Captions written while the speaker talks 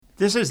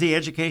This is the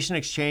Education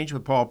Exchange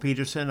with Paul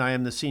Peterson. I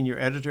am the senior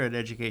editor at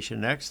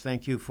Education Next.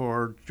 Thank you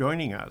for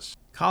joining us.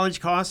 College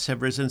costs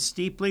have risen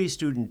steeply,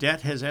 student debt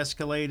has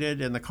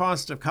escalated, and the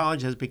cost of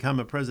college has become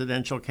a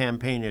presidential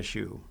campaign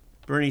issue.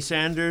 Bernie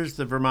Sanders,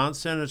 the Vermont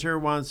senator,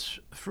 wants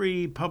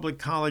free public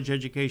college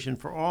education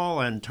for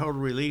all and total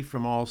relief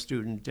from all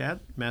student debt.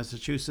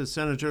 Massachusetts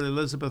Senator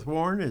Elizabeth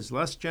Warren is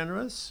less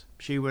generous.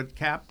 She would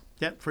cap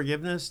debt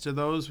forgiveness to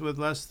those with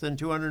less than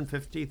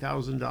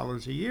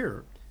 $250,000 a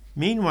year.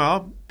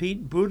 Meanwhile,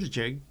 Pete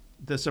Buttigieg,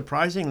 the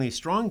surprisingly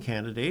strong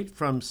candidate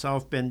from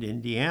South Bend,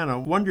 Indiana,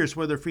 wonders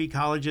whether free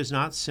college is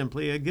not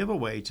simply a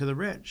giveaway to the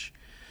rich.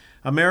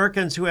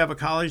 Americans who have a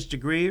college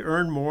degree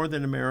earn more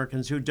than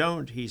Americans who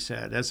don't, he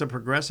said. As a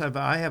progressive,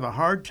 I have a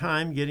hard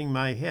time getting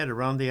my head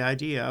around the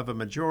idea of a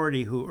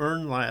majority who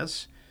earn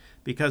less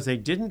because they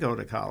didn't go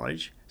to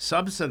college,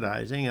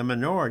 subsidizing a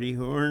minority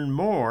who earn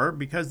more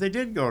because they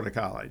did go to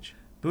college.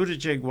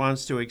 Buttigieg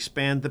wants to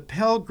expand the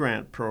Pell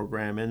Grant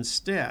program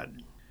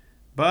instead.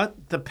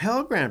 But the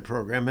Pell Grant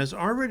program has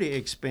already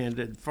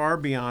expanded far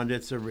beyond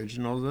its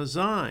original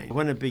design.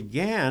 When it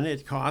began,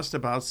 it cost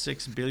about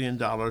 $6 billion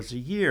a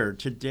year.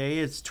 Today,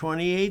 it's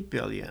 $28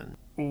 billion.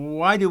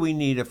 Why do we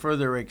need a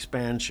further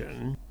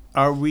expansion?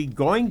 Are we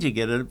going to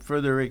get a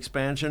further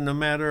expansion no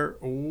matter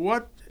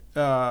what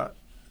the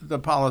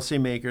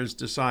policymakers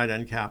decide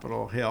on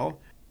Capitol Hill?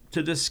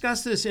 To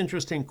discuss this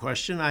interesting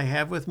question, I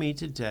have with me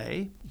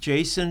today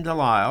Jason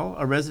Delisle,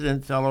 a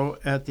resident fellow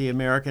at the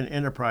American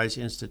Enterprise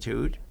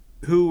Institute,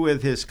 who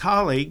with his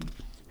colleague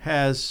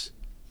has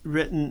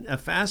written a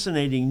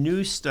fascinating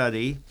new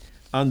study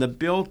on the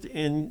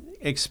built-in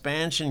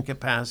expansion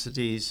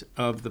capacities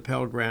of the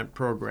Pell Grant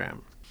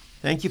program.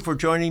 Thank you for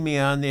joining me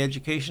on the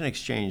Education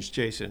Exchange,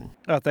 Jason.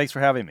 Oh, thanks for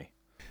having me.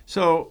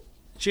 So,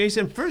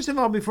 Jason, first of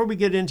all, before we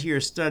get into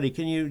your study,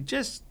 can you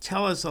just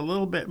tell us a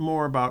little bit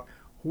more about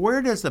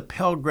where does the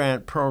Pell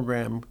Grant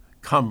program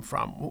come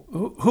from?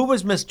 Who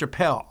was Mr.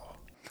 Pell?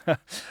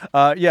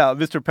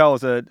 Mr. Pell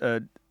is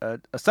a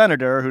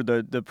senator who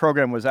the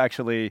program was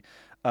actually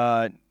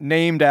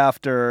named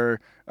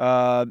after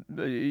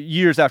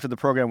years after the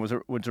program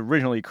was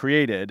originally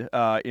created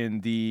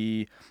in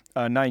the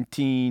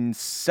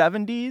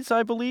 1970s,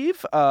 I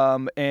believe,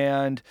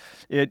 and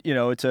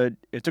it's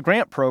a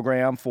grant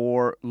program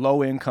for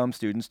low-income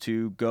students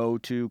to go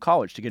to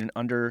college to get an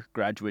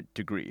undergraduate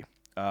degree.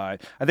 I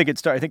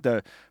think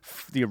the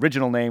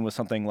original name was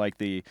something like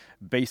the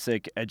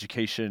Basic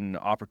Education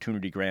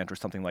Opportunity Grant or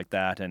something like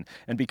that, and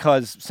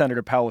because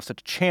Senator Pell was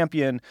such a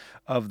champion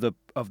of the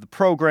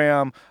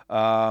program,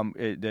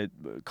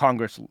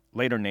 Congress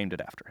later named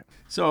it after him.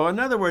 So, in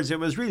other words, it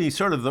was really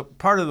sort of the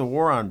part of the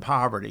war on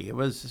poverty. It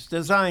was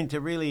designed to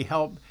really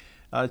help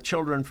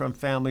children from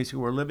families who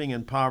were living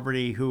in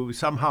poverty, who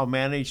somehow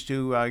managed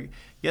to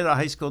get a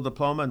high school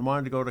diploma and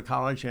wanted to go to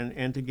college,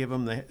 and to give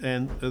them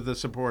the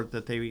support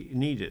that they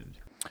needed.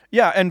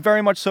 Yeah, and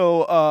very much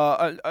so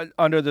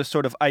under this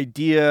sort of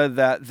idea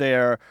that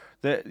there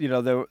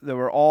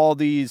were all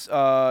these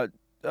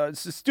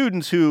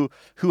students who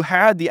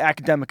had the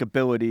academic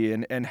ability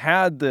and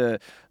had the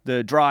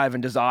drive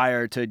and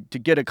desire to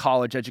get a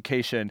college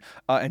education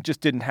and just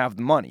didn't have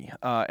the money.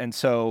 And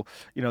so,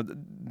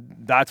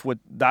 that's what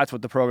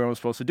the program was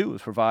supposed to do,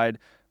 was provide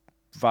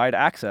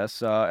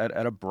access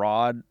at a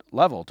broad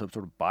level to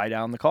sort of buy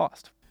down the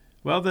cost.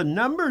 Well, the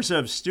numbers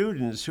of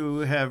students who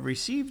have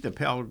received the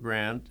Pell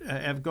Grant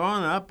have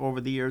gone up over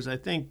the years. I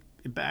think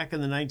back in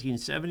the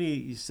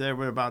 1970s, there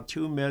were about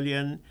 2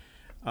 million.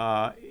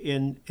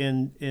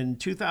 In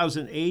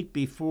 2008,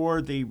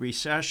 before the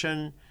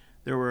recession,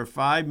 there were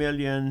 5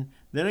 million.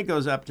 Then it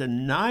goes up to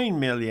 9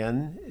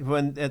 million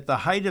when at the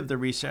height of the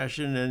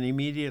recession, and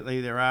immediately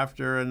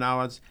thereafter, and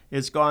now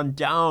it's gone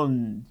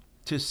down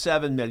to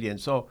 7 million.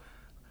 So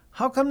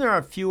how come there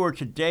are fewer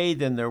today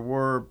than there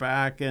were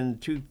back in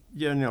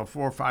 4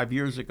 or 5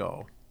 years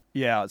ago?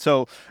 Yeah,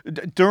 so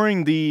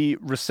during the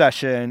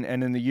recession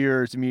and in the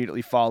years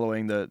immediately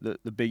following the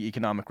big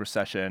economic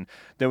recession,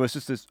 there was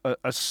just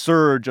a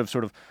surge of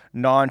sort of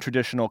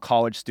non-traditional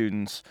college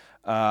students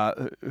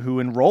who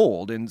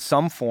enrolled in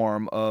some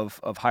form of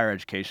higher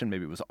education.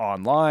 Maybe it was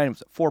online, it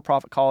was at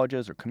for-profit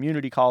colleges or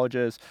community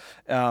colleges,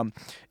 and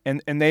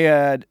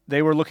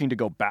they were looking to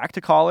go back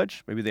to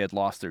college. Maybe they had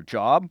lost their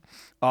job,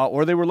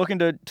 or they were looking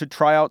to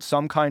try out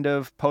some kind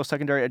of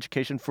post-secondary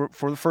education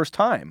for the first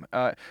time.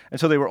 And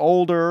so they were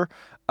older,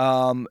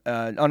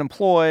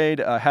 unemployed,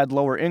 had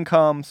lower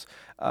incomes,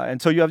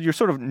 and so you have your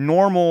sort of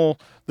normal,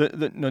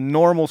 the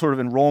normal sort of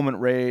enrollment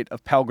rate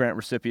of Pell Grant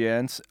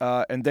recipients,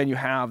 and then you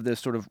have this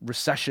sort of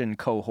recession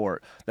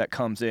cohort that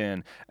comes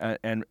in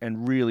and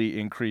really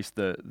increase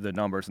the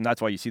numbers, and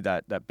that's why you see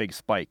that big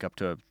spike up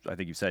to, I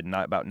think you said,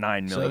 about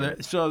 9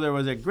 million. So there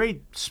was a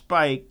great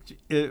spike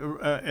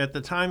at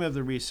the time of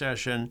the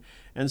recession,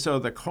 and so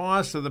the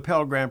cost of the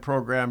Pell Grant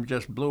program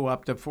just blew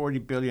up to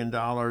 $40 billion.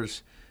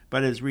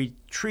 But has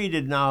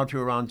retreated now to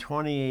around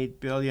 $28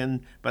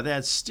 billion. But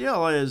that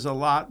still is a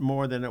lot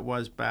more than it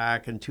was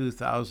back in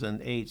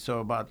 2008. So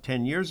about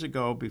 10 years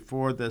ago,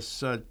 before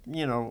this,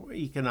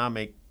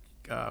 economic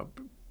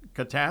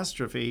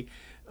catastrophe,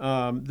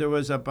 there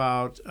was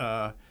about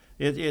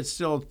it's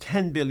still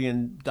 $10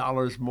 billion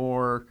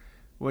more,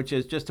 which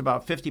is just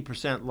about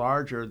 50%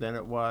 larger than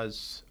it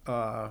was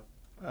a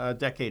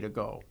decade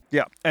ago.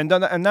 Yeah, and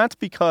that's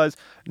because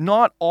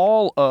not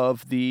all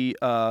of the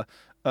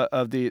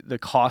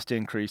cost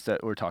increase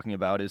that we're talking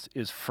about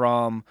is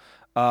from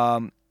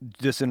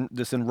this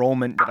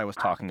enrollment that I was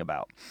talking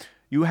about.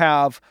 You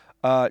have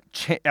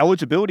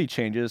eligibility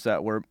changes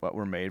that were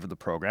made for the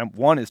program.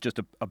 One is just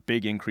a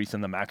big increase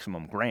in the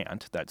maximum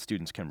grant that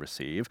students can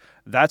receive.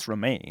 That's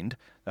remained.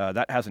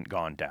 That hasn't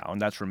gone down.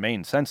 That's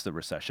remained since the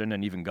recession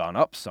and even gone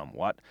up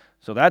somewhat.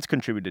 So that's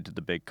contributed to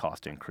the big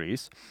cost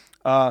increase.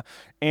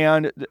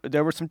 And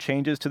there were some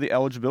changes to the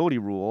eligibility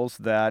rules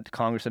that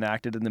Congress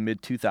enacted in the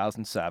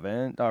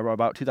mid-2007, or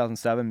about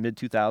 2007,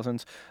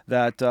 mid-2000s,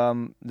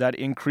 that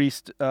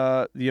increased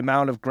the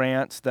amount of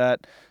grants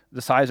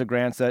the size of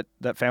grants that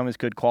families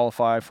could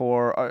qualify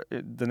for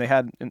than they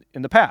had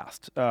in the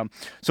past.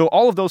 So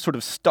all of those sort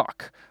of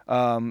stuck.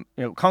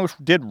 Congress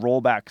did roll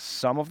back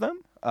some of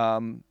them,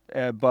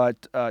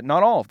 but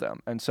not all of them.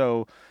 And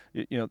so,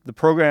 the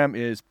program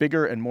is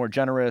bigger and more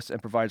generous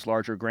and provides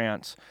larger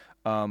grants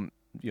than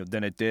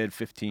it did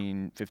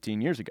 15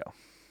 years ago.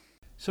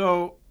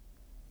 So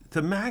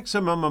the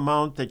maximum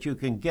amount that you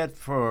can get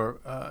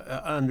for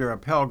under a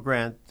Pell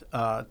Grant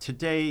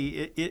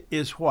today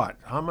is what?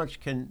 How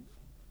much can...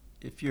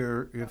 If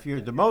you're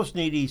the most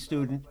needy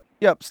student?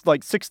 Yep, it's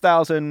like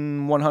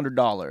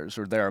 $6,100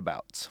 or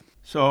thereabouts.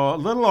 So a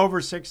little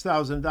over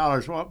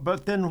 $6,000. Well,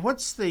 but then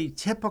what's the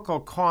typical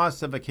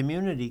cost of a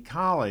community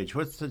college?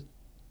 What's the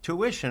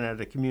tuition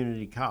at a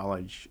community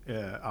college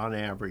on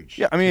average?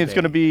 Yeah, I mean, it's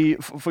going to be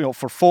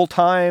for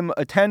full-time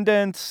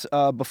attendance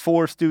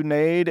before student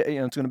aid.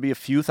 It's going to be a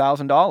few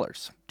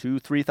 $1,000s,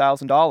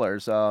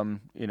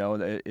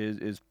 $2,000-$3,000.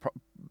 Is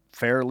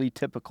fairly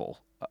typical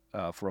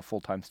for a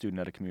full-time student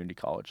at a community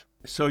college.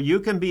 So you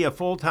can be a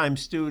full-time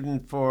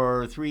student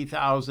for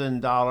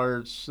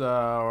 $3,000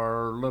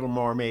 or a little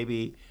more,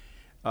 maybe.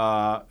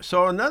 And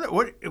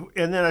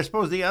then I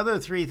suppose the other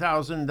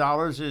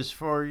 $3,000 is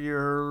for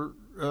your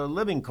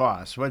living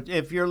costs. What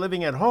if you're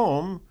living at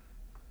home?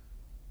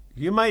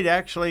 You might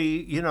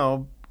actually,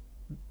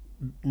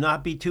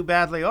 not be too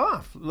badly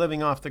off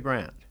living off the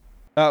grant.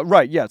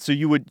 Right. Yeah. So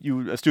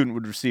a student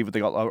would receive what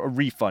they call a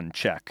refund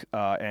check,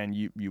 and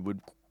you would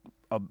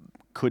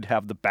could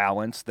have the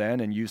balance then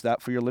and use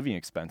that for your living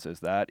expenses.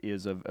 That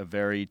is a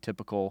very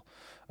typical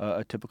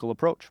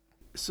approach.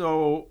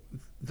 So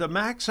the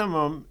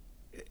maximum,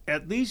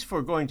 at least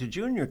for going to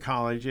junior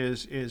college,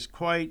 is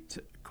quite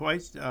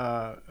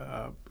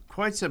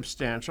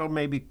substantial.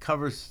 Maybe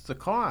covers the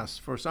cost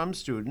for some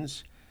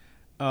students.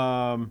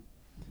 Now,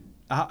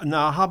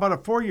 how about a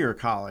four-year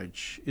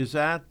college? Is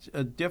that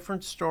a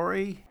different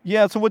story?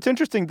 Yeah. So what's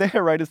interesting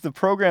there, right, is the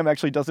program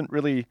actually doesn't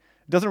really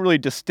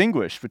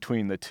distinguish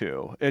between the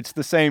two. It's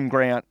the same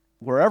grant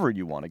wherever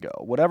you want to go.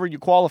 Whatever you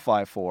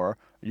qualify for,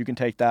 you can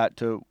take that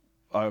to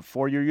a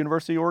four-year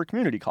university or a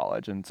community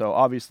college. And so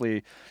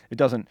obviously it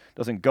doesn't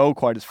go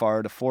quite as far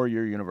at a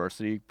four-year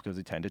university because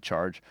they tend to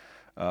charge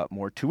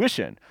more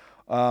tuition.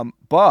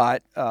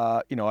 But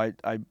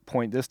I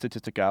point this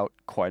statistic out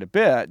quite a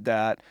bit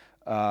that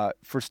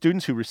for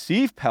students who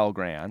receive Pell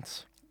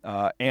Grants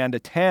and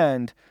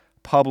attend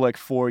public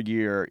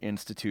four-year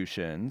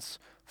institutions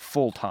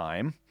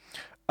full-time,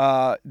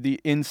 the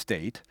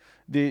in-state,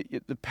 the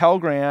Pell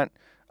Grant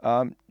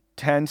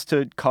tends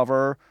to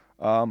cover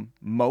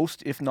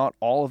most, if not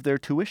all, of their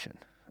tuition.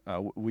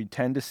 We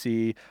tend to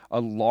see a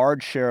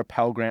large share of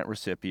Pell Grant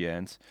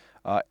recipients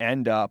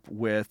end up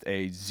with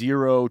a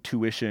zero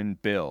tuition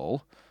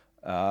bill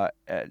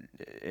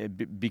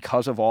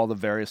because of all the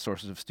various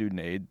sources of student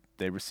aid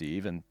they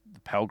receive, and the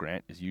Pell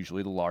Grant is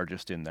usually the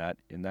largest in that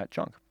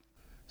chunk.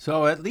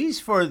 So at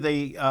least for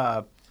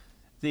the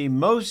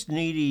most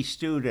needy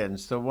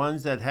students, the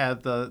ones that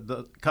have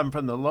the come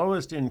from the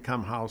lowest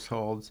income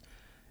households,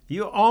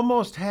 you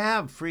almost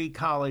have free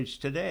college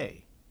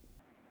today.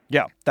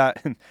 Yeah,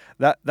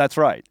 that's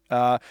right.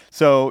 But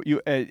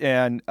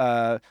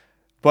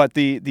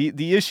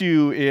the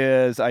issue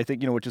is, I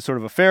think, which is sort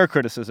of a fair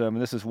criticism,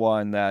 and this is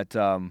one that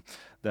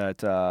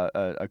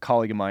a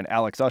colleague of mine,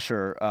 Alex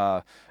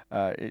Usher,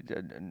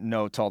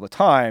 notes all the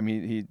time.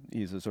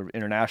 He's a sort of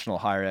international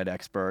higher ed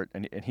expert,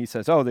 and he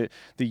says, the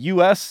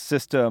U.S.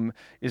 system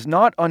is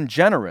not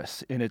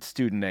ungenerous in its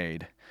student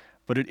aid,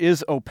 but it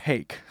is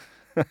opaque.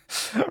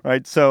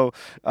 Right? So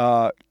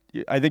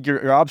I think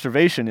your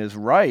observation is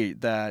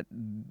right that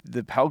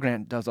the Pell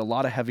Grant does a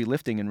lot of heavy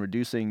lifting in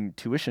reducing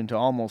tuition to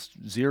almost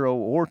zero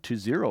or to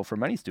zero for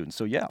many students.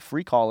 So yeah,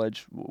 free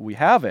college, we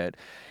have it.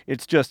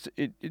 It's just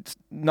it's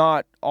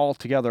not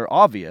altogether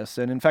obvious,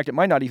 and in fact, it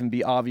might not even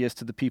be obvious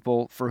to the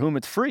people for whom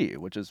it's free,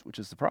 which is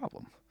the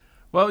problem.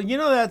 Well,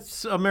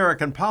 that's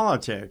American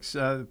politics.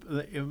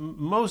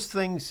 Most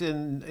things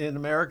in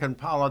American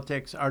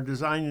politics are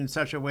designed in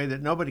such a way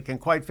that nobody can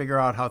quite figure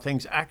out how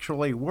things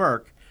actually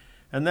work.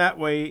 And that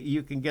way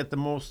you can get the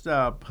most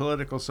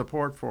political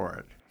support for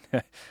it.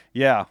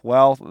 Yeah,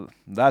 well,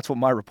 that's what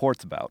my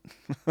report's about.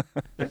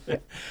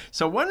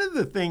 So one of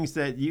the things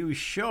that you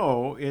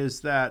show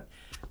is that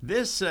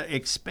this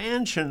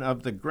expansion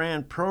of the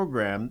grant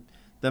program,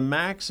 the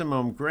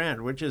maximum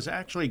grant, which has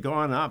actually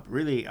gone up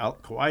really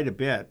quite a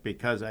bit,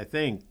 because I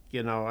think,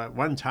 at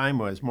one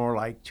time it was more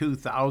like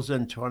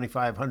 $2,000,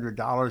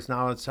 $2,500.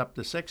 Now it's up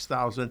to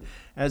 $6,000.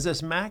 As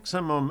this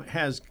maximum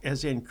has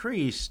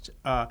increased,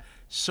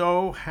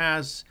 so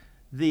has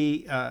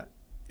the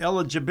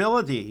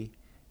eligibility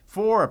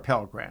for a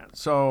Pell Grant.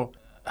 So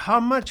how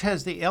much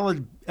has the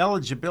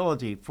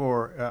eligibility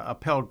for a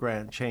Pell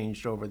Grant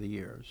changed over the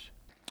years?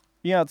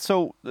 Yeah,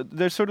 so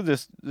there's sort of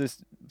this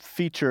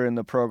feature in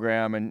the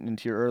program, and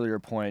to your earlier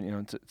point,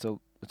 it's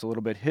a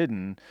little bit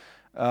hidden,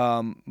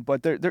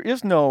 but there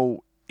is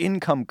no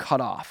income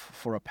cutoff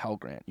for a Pell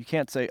Grant. You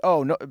can't say,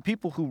 oh no,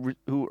 people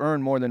who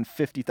earn more than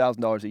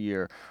 $50,000 a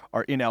year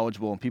are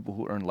ineligible, and people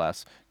who earn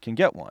less can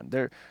get one.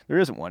 There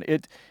isn't one.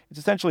 It's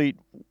essentially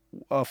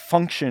a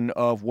function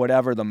of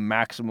whatever the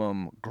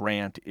maximum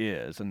grant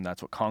is, and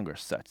that's what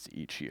Congress sets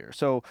each year.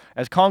 So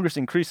as Congress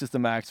increases the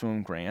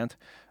maximum grant,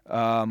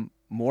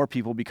 more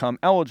people become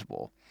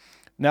eligible.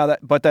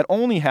 But that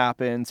only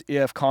happens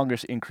if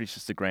Congress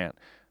increases the grant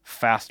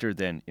faster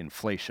than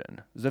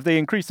inflation. Because if they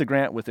increase the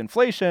grant with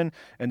inflation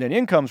and then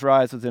incomes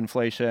rise with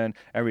inflation,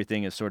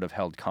 everything is sort of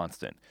held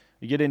constant.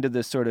 You get into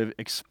this sort of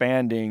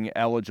expanding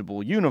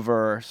eligible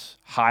universe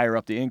higher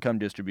up the income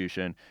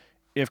distribution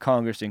if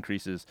Congress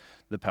increases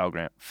the Pell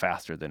Grant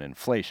faster than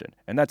inflation.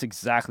 And that's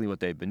exactly what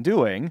they've been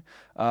doing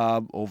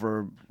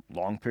over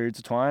long periods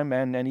of time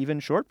and even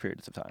short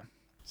periods of time.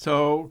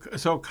 So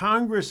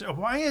Congress,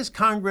 why is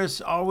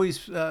Congress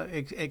always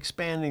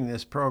expanding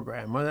this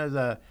program?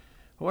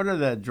 What are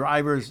the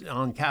drivers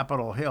on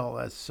Capitol Hill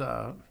that's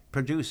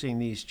producing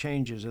these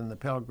changes in the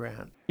Pell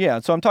Grant? Yeah,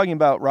 so I'm talking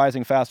about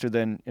rising faster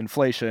than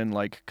inflation,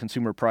 like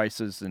consumer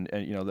prices and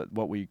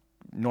what we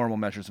normal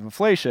measures of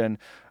inflation.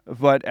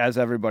 But as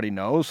everybody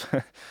knows,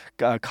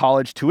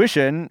 college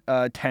tuition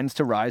tends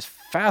to rise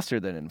faster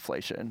than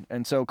inflation.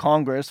 And so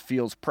Congress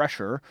feels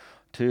pressure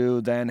to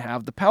then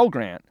have the Pell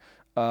Grant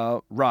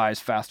rise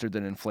faster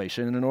than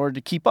inflation in order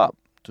to keep up,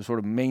 to sort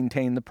of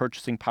maintain the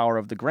purchasing power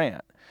of the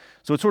grant.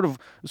 So it's sort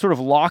of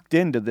locked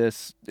into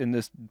this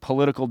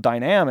political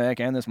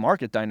dynamic and this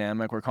market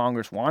dynamic where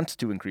Congress wants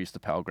to increase the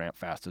Pell Grant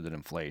faster than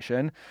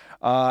inflation,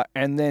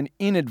 and then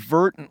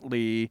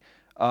inadvertently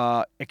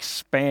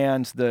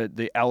expands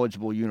the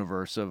eligible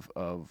universe of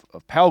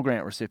Pell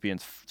Grant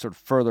recipients sort of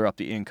further up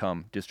the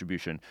income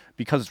distribution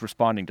because it's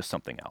responding to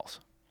something else.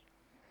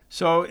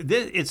 So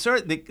there's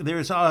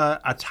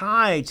a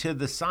tie to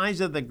the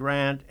size of the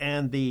grant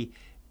and the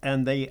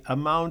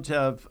amount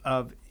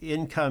of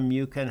income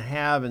you can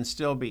have and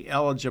still be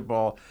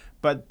eligible,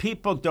 but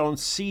people don't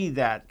see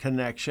that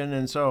connection,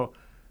 and so,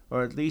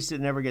 or at least it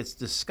never gets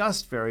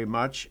discussed very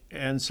much,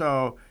 and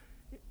so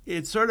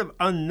it's sort of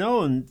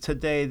unknown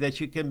today that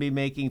you can be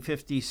making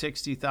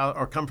 $50,000-$60,000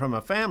 or come from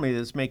a family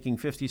that's making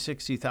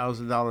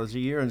 $50,000-$60,000 a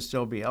year and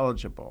still be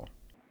eligible.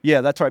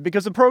 Yeah, that's right.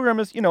 Because the program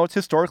is, it's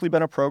historically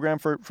been a program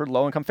for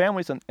low-income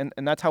families, and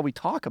that's how we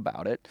talk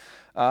about it,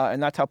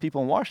 and that's how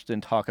people in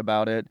Washington talk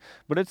about it.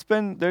 But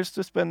there's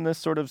just been this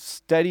sort of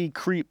steady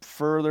creep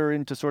further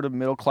into sort of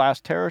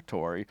middle-class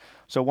territory.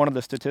 So one of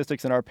the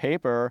statistics in our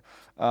paper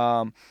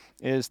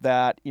is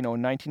that, in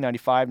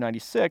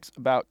 1995-96,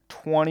 about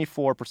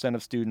 24%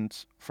 of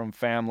students from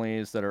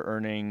families that are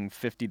earning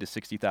 $50,000 to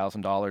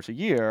 $60,000 a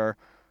year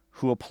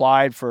who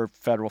applied for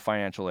federal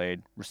financial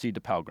aid received a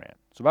Pell Grant.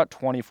 So about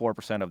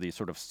 24% of these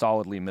sort of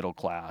solidly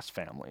middle-class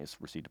families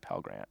received a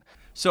Pell Grant.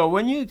 So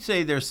when you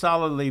say they're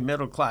solidly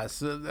middle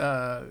class,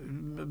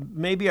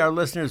 maybe our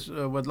listeners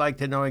would like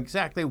to know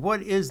exactly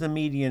what is the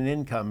median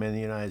income in the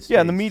United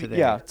States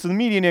today? So the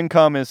median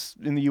income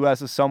in the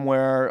U.S. is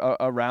somewhere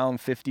around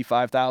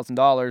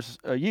 $55,000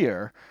 a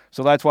year.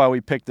 So that's why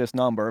we picked this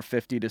number,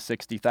 50 to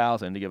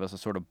 60,000, to give us a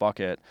sort of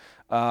bucket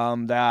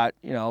that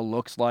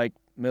looks like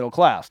middle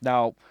class.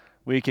 Now,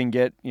 we can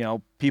get,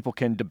 people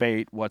can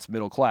debate what's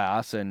middle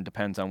class and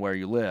depends on where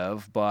you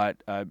live. But,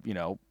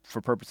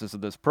 for purposes of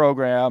this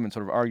program and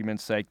sort of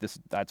argument's sake,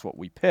 that's what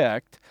we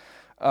picked.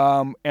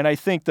 And I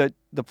think that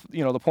the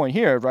point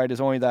here, right, is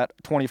only that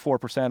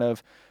 24%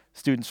 of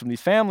students from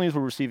these families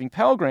were receiving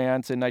Pell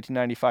Grants in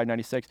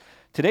 1995-96.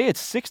 Today,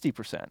 it's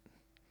 60%.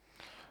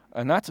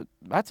 And that's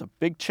a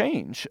big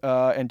change.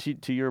 And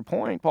to your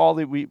point, Paul,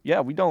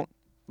 that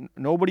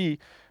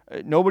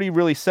nobody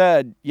really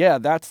said, yeah,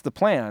 that's the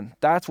plan.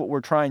 That's what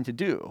we're trying to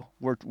do.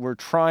 We're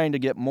trying to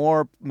get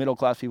more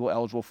middle-class people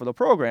eligible for the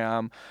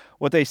program.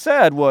 What they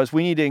said was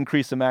we need to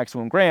increase the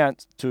maximum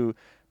grant to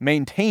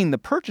maintain the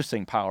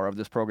purchasing power of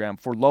this program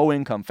for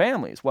low-income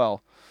families.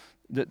 Well,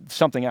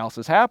 something else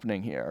is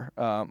happening here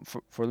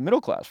for the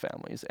middle-class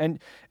families. And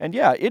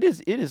yeah, it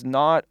is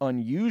not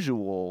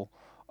unusual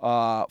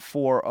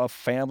for a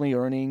family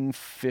earning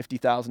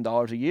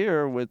 $50,000 a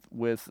year with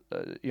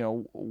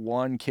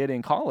one kid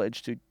in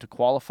college to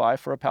qualify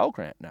for a Pell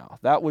Grant now.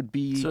 That would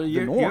be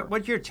the norm.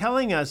 What you're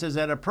telling us is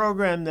that a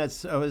program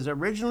that was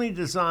originally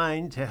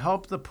designed to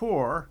help the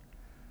poor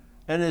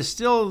and is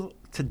still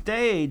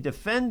today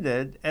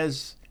defended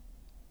as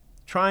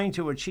trying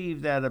to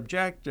achieve that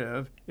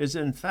objective, is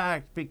in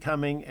fact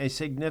becoming a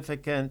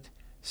significant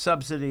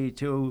subsidy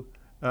to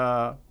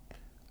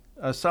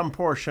some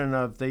portion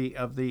of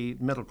the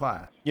middle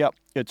class. Yep,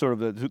 it's sort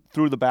of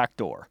through the back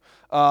door.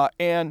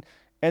 And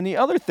the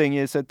other thing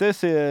is that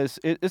this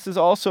is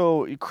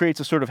also, it creates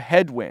a sort of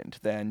headwind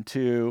then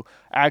to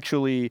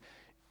actually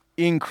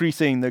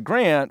increasing the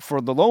grant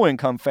for the low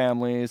income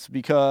families,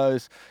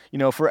 because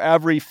for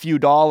every few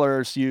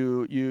dollars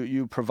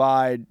you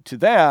provide to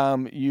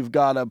them, you've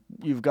got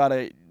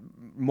to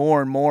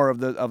more and more of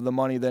the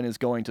money then is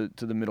going to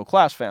the middle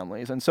class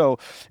families. And so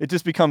it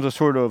just becomes a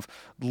sort of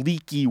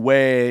leaky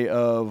way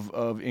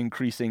of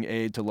increasing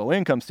aid to low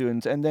income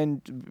students. And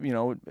then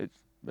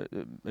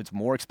it's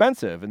more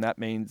expensive, and that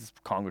means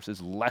Congress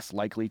is less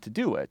likely to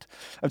do it.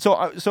 And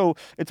so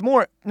it's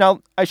more.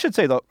 Now, I should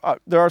say, though,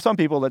 there are some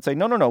people that say,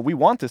 no, we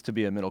want this to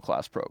be a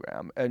middle-class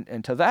program.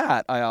 And to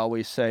that, I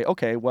always say,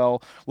 okay,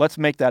 well, let's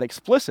make that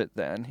explicit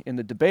then in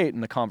the debate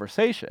and the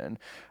conversation.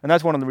 And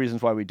that's one of the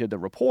reasons why we did the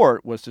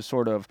report, was to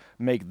sort of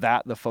make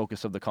that the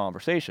focus of the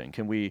conversation.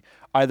 Can we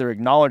either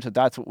acknowledge that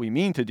that's what we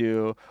mean to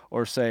do,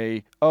 or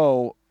say,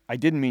 oh, I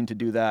didn't mean to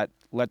do that,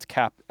 let's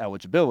cap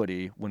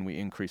eligibility when we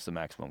increase the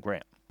maximum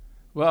grant?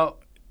 Well,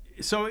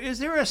 so is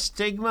there a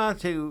stigma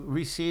to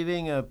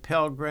receiving a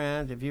Pell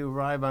Grant? If you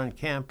arrive on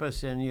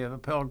campus and you have a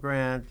Pell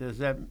Grant, does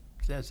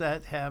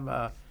that have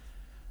a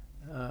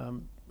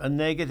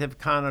negative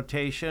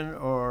connotation,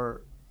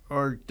 or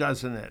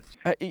doesn't it?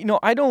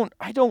 I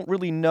don't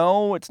really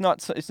know. It's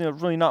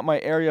really not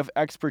my area of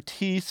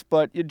expertise.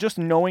 But just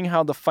knowing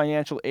how the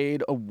financial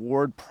aid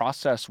award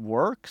process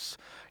works,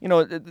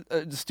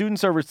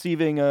 students are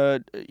receiving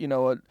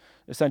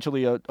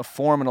essentially a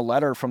form and a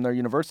letter from their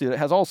university that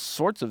has all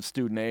sorts of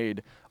student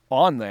aid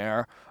on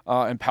there,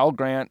 and Pell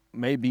Grant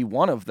may be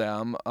one of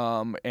them.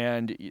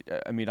 And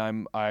I mean,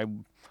 I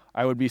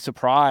would be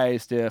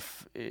surprised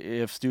if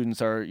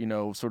students are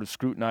sort of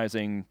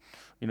scrutinizing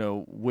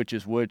which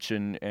is which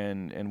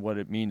and what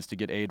it means to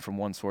get aid from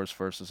one source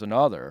versus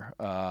another.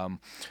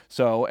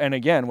 So, and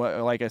again,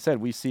 like I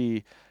said,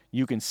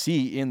 you can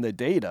see in the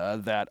data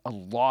that a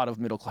lot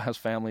of middle class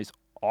families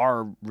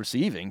are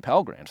receiving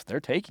Pell Grants. They're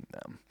taking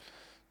them.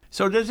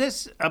 So does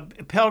this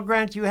Pell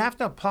Grant, you have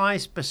to apply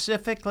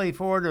specifically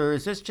for it, or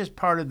is this just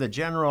part of the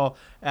general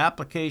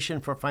application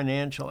for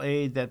financial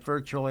aid that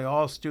virtually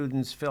all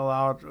students fill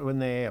out when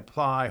they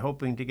apply,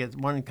 hoping to get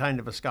one kind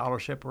of a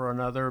scholarship or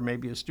another,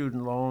 maybe a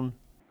student loan?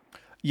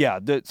 Yeah,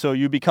 so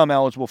you become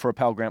eligible for a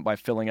Pell Grant by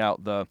filling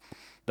out the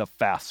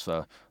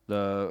FAFSA,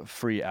 the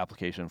free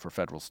application for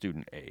federal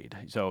student aid.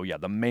 So yeah,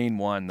 the main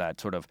one that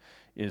sort of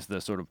is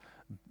the sort of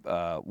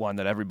one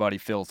that everybody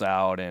fills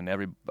out, and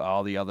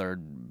all the other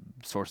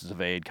sources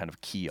of aid kind of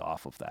key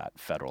off of that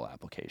federal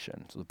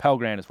application. So the Pell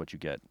Grant is what you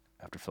get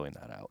after filling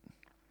that out.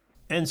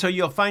 And so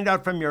you'll find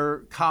out from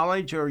your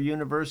college or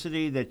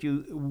university that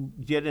you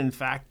did in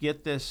fact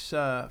get this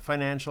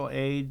financial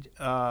aid.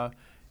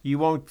 You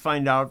won't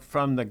find out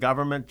from the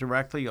government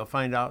directly. You'll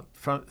find out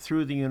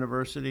through the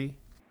university.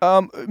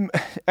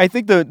 I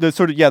think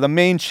the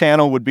main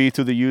channel would be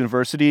through the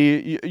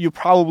university. You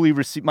probably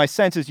receive, my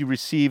sense is you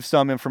receive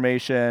some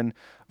information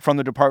from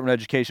the Department of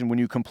Education when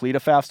you complete a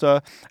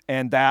FAFSA,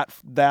 and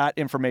that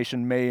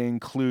information may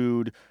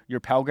include your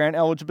Pell Grant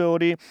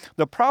eligibility.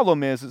 The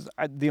problem is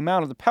the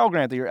amount of the Pell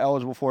Grant that you're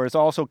eligible for is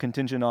also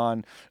contingent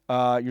on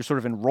your sort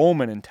of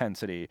enrollment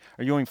intensity.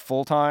 Are you going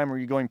full-time or are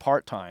you going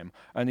part-time?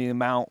 And the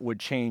amount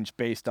would change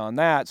based on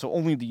that, so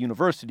only the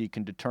university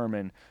can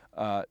determine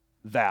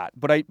that.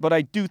 But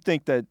I do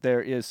think that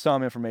there is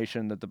some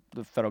information that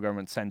the federal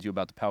government sends you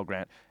about the Pell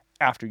Grant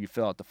after you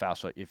fill out the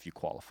FAFSA if you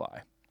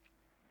qualify.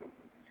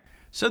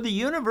 So the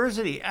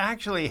university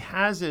actually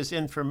has this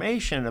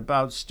information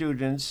about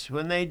students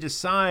when they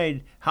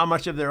decide how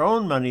much of their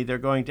own money they're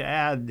going to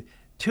add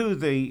to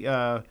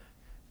the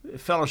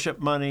fellowship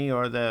money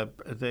or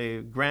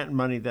the grant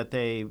money that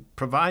they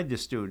provide the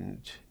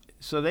student.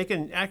 So they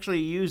can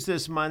actually use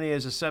this money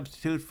as a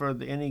substitute for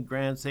any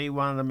grants they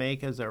want to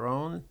make as their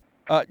own.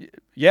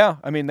 Yeah,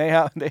 I mean they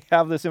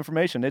have this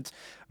information. It's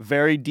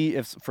very deep.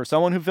 If for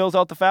someone who fills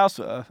out the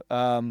FAFSA,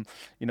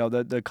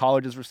 the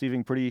college is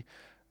receiving pretty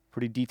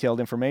detailed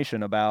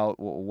information about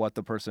what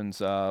the person's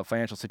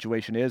financial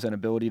situation is and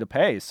ability to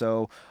pay.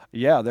 So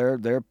yeah,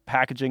 they're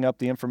packaging up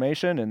the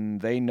information, and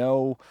they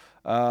know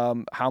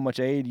how much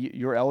aid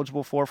you're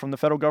eligible for from the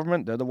federal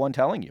government. They're the one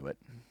telling you it.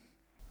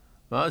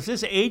 Well, is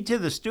this aid to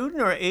the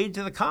student or aid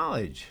to the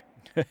college?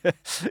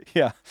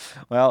 Yeah,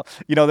 well,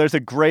 there's a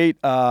great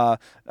Sarah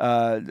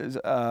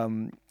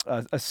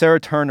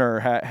Turner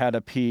had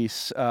a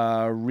piece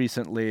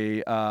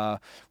recently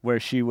where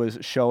she was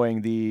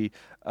showing the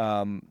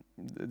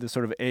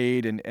sort of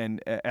aid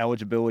and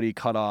eligibility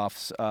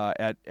cutoffs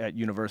at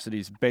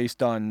universities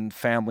based on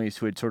families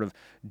who had sort of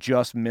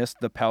just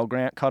missed the Pell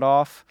Grant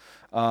cutoff,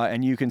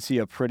 and you can see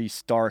a pretty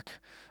stark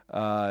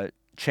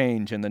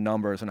change in the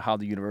numbers and how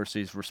the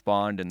universities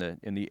respond in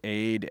the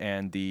aid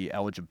and the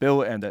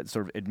eligibility and that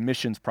sort of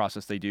admissions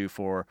process they do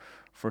for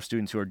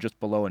students who are just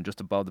below and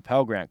just above the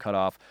Pell Grant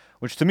cutoff,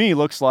 which to me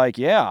looks like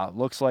there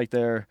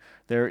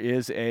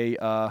is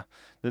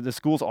the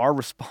schools are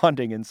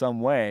responding in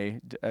some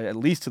way, at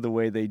least to the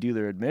way they do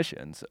their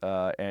admissions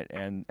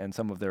and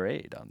some of their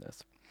aid on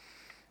this.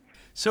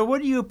 So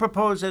what do you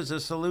propose as a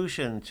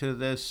solution to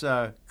this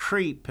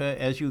creep,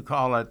 as you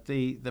call it,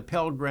 the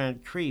Pell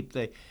Grant creep,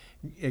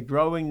 a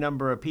growing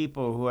number of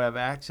people who have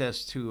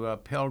access to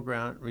Pell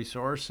Grant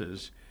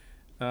resources?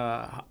 And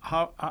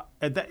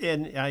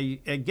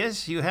I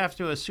guess you have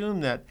to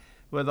assume that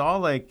with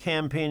all the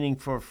campaigning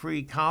for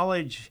free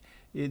college,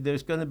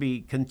 there's going to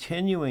be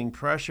continuing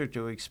pressure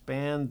to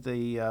expand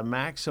the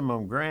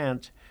maximum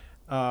grant.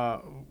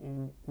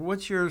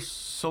 What's your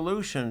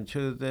solution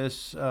to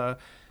this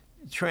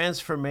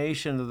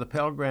transformation of the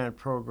Pell Grant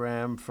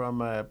program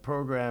from a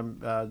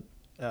program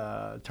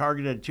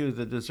targeted to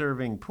the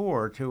deserving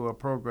poor to a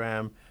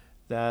program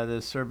that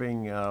is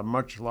serving a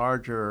much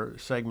larger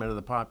segment of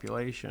the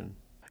population?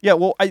 Yeah,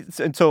 well, I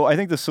think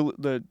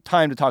the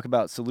time to talk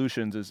about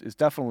solutions is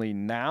definitely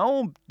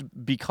now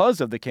because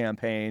of the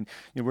campaign.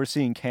 We're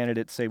seeing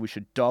candidates say we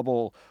should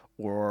double,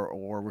 or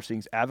we're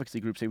seeing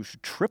advocacy groups say we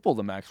should triple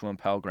the maximum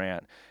Pell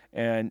Grant.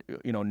 And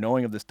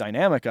knowing of this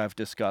dynamic I've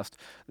discussed,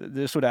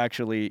 this would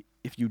actually,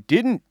 if you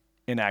didn't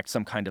enact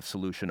some kind of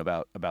solution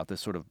about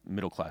this sort of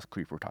middle class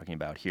creep we're talking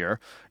about here,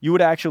 you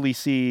would actually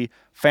see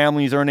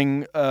families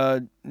earning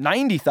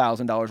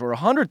 $90,000 or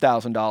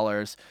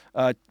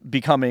 $100,000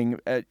 becoming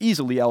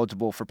easily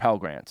eligible for Pell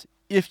Grants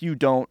if you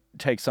don't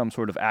take some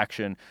sort of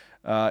action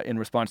in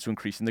response to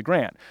increasing the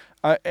grant.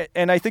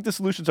 And I think the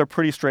solutions are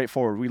pretty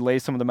straightforward. We lay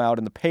some of them out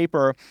in the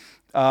paper.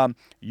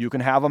 You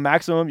can have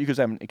you could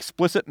have an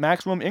explicit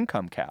maximum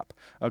income cap.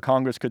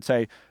 Congress could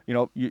say,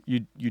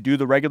 you do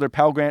the regular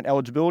Pell Grant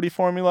eligibility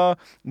formula,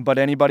 but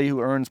anybody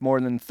who earns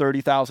more than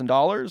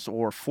 $30,000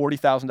 or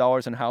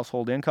 $40,000 in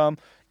household income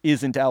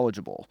isn't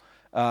eligible.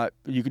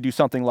 You could do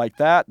something like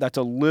that. That's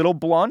a little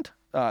blunt.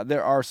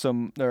 There are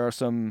some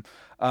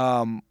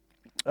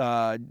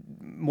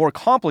more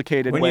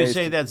complicated ways. When you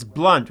say that's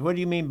blunt, what do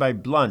you mean by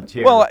blunt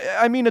here? Well,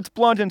 I mean it's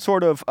blunt in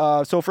sort of.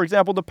 So, for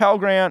example, the Pell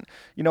Grant,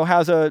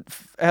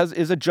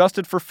 is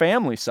adjusted for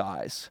family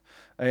size.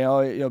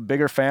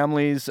 Bigger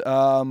families,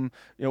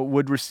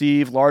 would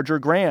receive larger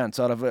grants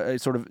out of a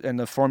sort of, and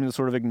the formula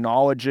sort of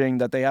acknowledging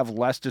that they have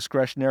less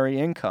discretionary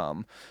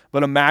income,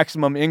 but a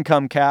maximum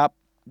income cap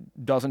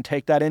doesn't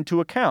take that into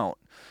account.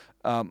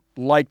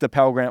 Like the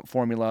Pell Grant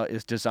formula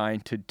is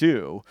designed to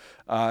do.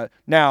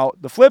 Now,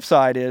 the flip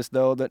side is,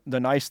 though, that the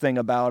nice thing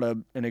about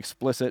an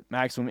explicit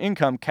maximum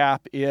income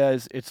cap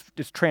is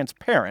it's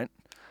transparent.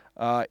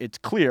 It's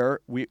clear.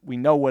 We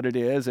know what it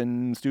is,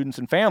 and students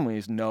and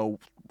families know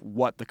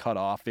what the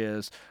cutoff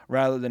is,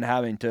 rather than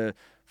having to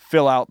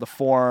fill out the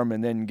form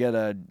and then get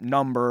a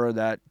number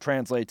that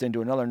translates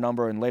into another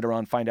number and later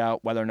on find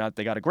out whether or not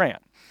they got a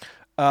grant.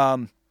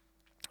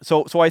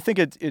 So I think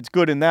it's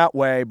good in that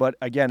way, but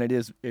again, it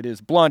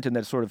is blunt in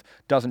that it sort of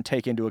doesn't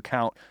take into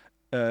account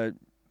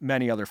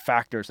many other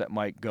factors that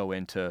might go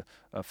into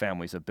a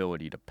family's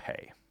ability to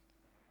pay.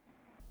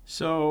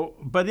 So,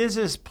 but is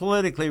this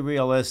politically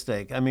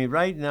realistic? I mean,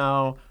 right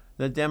now,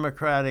 the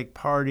Democratic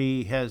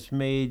Party has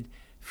made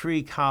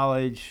free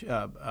college,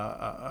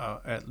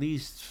 at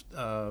least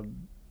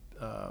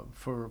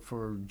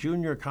for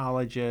junior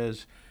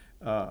colleges,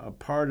 a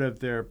part of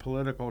their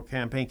political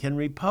campaign. Can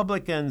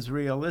Republicans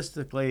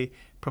realistically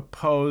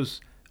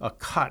propose a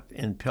cut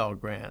in Pell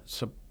Grant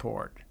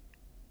support?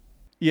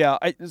 Yeah,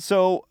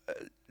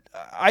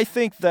 I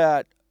think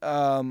that,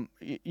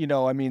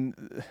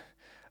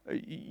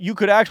 you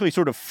could actually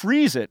sort of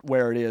freeze it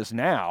where it is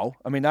now.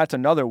 I mean, that's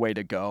another way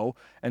to go,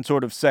 and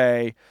sort of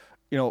say,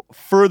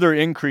 further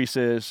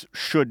increases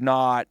should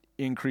not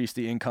increase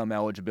the income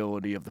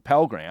eligibility of the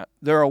Pell Grant.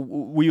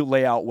 We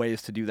lay out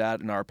ways to do that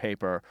in our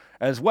paper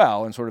as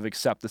well, and sort of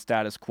accept the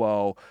status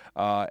quo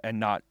and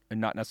not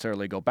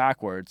necessarily go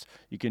backwards.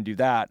 You can do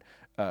that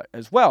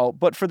as well.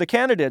 But for the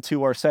candidates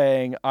who are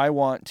saying, I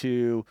want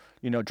to,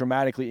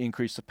 dramatically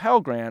increase the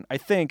Pell Grant, I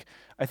think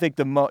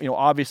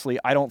obviously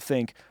I don't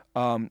think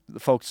the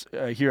folks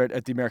here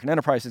at the American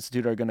Enterprise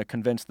Institute are going to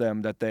convince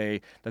them that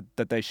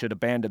they should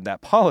abandon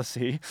that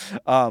policy.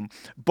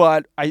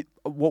 But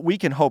what we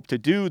can hope to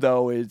do,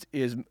 though,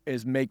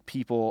 is make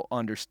people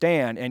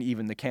understand, and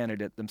even the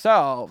candidate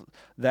themselves,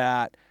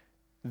 that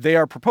they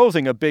are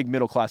proposing a big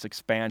middle class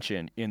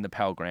expansion in the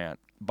Pell Grant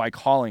by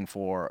calling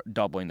for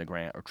doubling the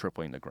grant or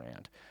tripling the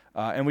grant.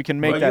 And we can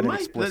make that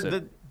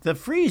explicit. The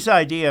freeze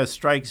idea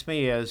strikes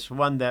me as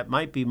one that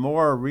might be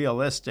more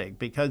realistic,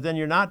 because then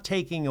you're not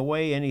taking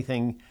away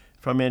anything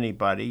from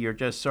anybody. You're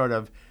just sort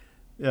of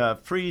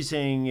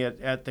freezing it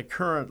at the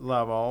current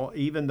level,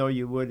 even though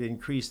you would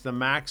increase the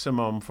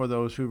maximum for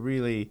those who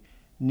really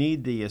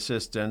need the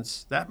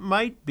assistance. That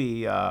might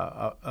be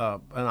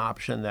an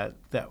option that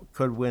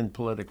could win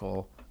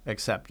political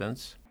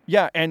acceptance.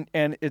 Yeah, and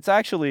it's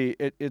actually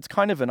it's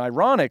kind of an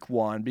ironic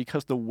one,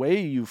 because the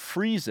way you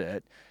freeze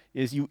it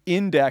is you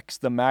index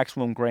the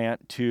maximum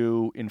grant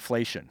to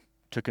inflation,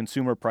 to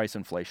consumer price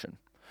inflation.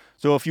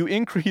 So if you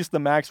increase the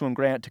maximum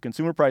grant to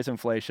consumer price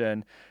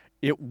inflation,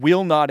 it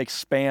will not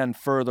expand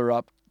further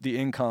up the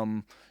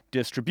income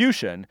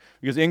distribution,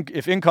 because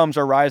if incomes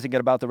are rising at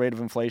about the rate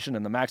of inflation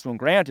and the maximum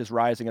grant is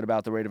rising at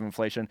about the rate of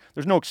inflation,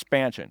 there's no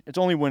expansion. It's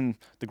only when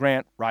the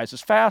grant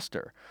rises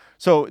faster.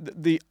 So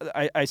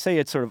I say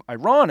it's sort of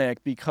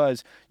ironic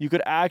because you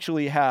could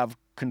actually have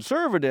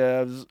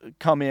conservatives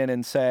come in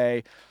and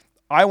say,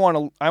 I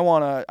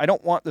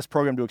don't want this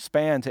program to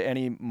expand to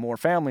any more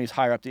families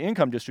higher up the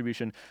income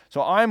distribution,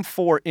 so I'm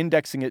for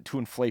indexing it to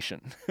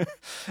inflation.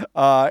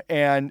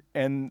 And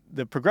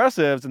the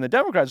progressives and the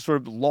Democrats have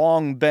sort of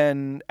long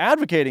been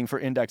advocating for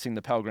indexing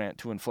the Pell Grant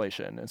to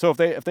inflation. And so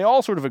if they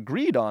all sort of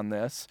agreed on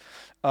this,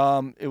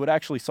 it would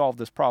actually solve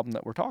this problem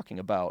that we're talking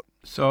about.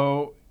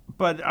 So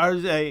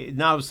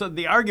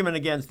the argument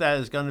against that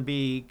is going to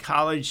be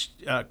college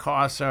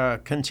costs are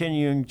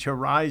continuing to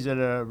rise at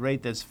a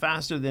rate that's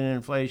faster than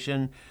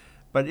inflation.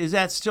 But is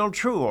that still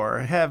true,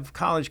 or have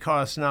college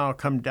costs now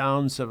come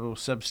down so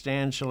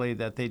substantially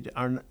that they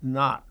are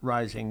not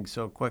rising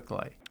so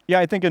quickly?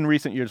 Yeah, I think in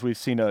recent years we've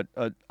seen a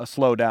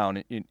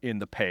slowdown in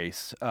the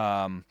pace.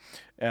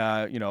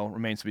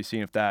 Remains to be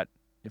seen if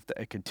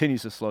it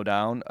continues to slow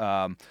down.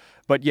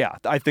 But yeah,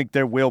 I think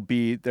there will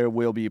be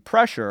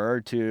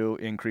pressure to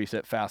increase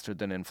it faster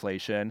than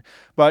inflation.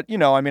 But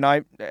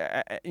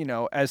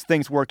as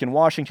things work in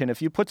Washington,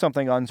 if you put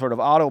something on sort of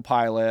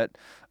autopilot,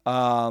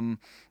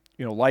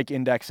 like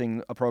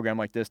indexing a program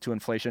like this to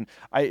inflation,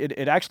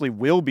 it actually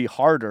will be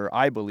harder,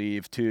 I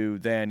believe, to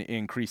then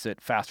increase it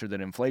faster than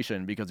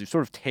inflation, because you've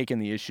sort of taken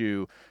the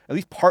issue at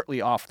least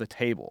partly off the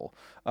table.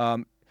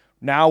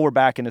 Now we're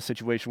back in a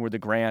situation where the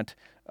grant,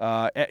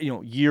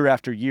 year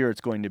after year,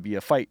 it's going to be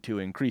a fight to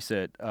increase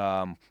it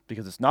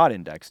because it's not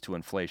indexed to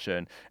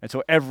inflation. And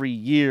so every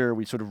year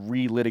we sort of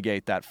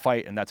relitigate that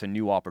fight, and that's a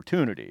new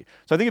opportunity.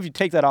 So I think if you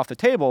take that off the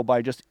table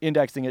by just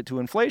indexing it to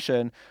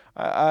inflation,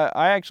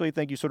 I actually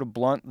think you sort of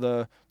blunt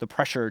the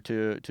pressure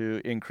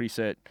to increase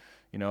it,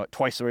 at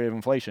twice the rate of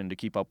inflation to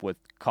keep up with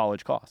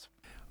college costs.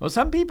 Well,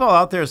 some people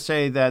out there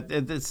say that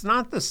it's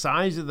not the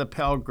size of the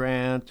Pell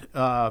Grant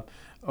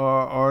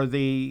or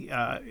the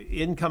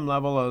income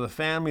level of the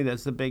family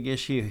that's the big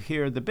issue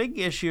here. The big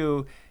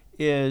issue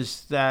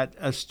is that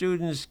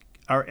students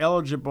are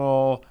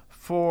eligible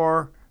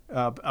for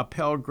a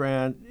Pell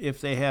Grant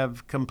if they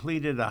have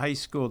completed a high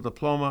school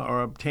diploma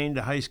or obtained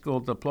a high school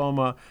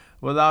diploma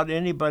without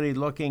anybody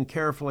looking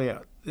carefully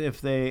at if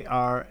they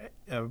are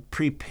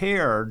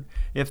prepared,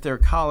 if they're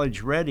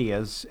college ready,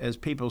 as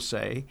people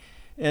say.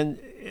 And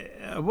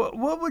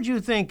what would you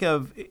think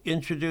of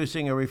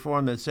introducing a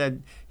reform that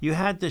said you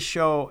had to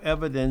show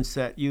evidence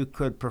that you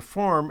could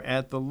perform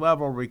at the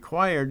level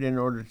required in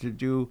order to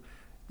do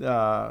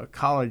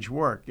college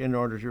work in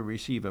order to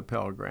receive a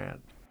Pell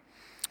Grant?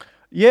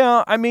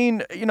 Yeah, I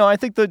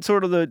think that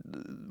sort of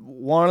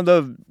one of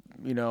the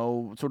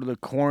sort of the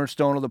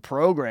cornerstone of the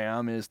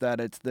program is that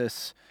it's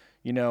this,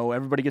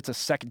 everybody gets a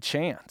second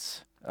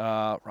chance,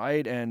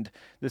 right? And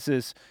this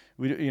is,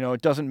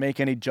 it doesn't make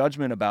any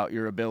judgment about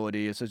your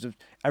ability. It's just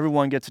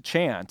everyone gets a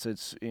chance.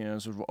 It's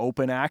sort of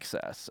open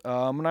access.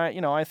 And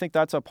I think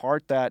that's a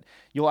part that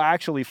you'll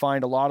actually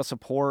find a lot of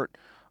support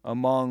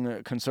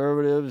among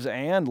conservatives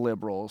and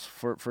liberals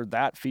for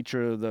that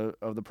feature of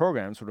the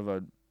program, sort of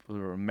a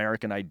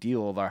American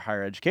ideal of our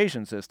higher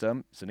education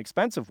system. It's an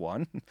expensive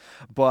one,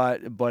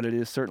 but it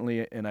is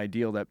certainly an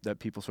ideal that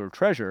people sort of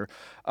treasure.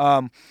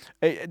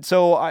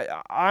 So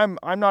I'm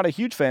not a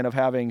huge fan of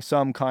having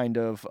some kind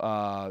of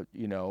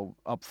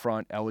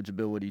upfront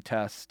eligibility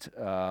test.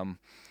 I'm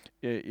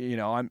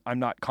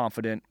not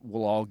confident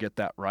we'll all get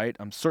that right.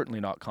 I'm certainly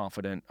not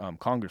confident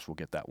Congress will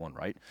get that one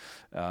right.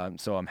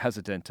 So I'm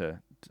hesitant to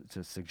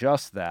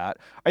suggest that.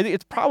 I think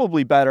it's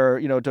probably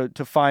better,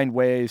 to find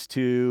ways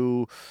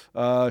to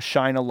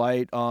shine a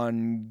light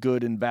on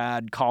good and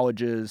bad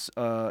colleges,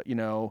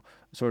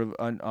 sort of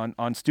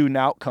on student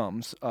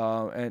outcomes,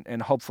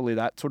 and hopefully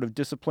that sort of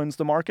disciplines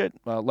the market.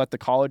 Let the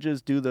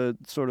colleges do the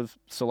sort of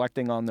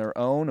selecting on their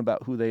own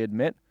about who they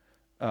admit.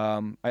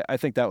 I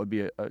think that would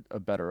be a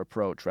better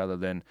approach rather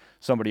than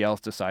somebody else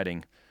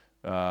deciding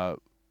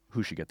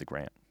who should get the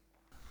grant.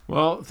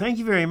 Well, thank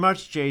you very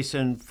much,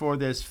 Jason, for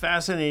this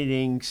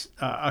fascinating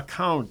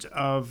account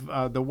of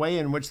the way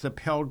in which the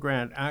Pell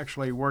Grant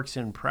actually works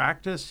in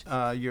practice.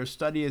 Your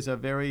study is a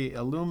very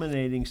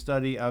illuminating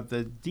study of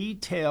the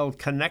detailed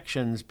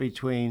connections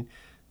between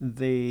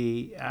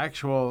the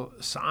actual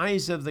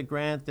size of the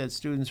grant that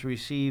students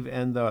receive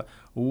and the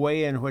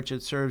way in which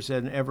it serves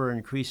an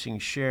ever-increasing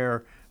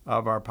share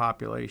of our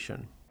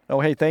population. Oh,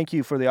 hey, thank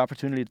you for the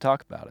opportunity to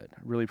talk about it. I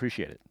really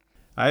appreciate it.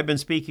 I've been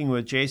speaking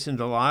with Jason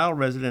Delisle,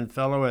 resident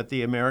fellow at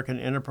the American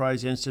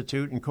Enterprise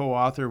Institute and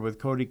co-author with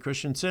Cody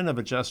Christensen of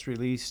a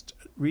just-released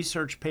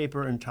research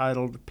paper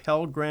entitled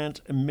Pell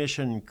Grant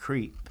Mission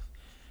Creep.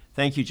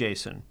 Thank you,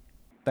 Jason.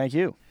 Thank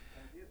you.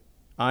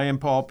 I am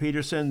Paul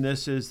Peterson.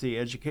 This is the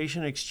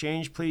Education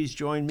Exchange. Please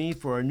join me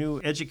for a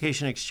new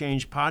Education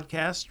Exchange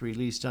podcast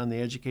released on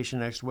the Education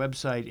Next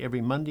website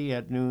every Monday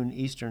at noon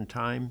Eastern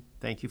Time.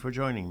 Thank you for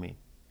joining me.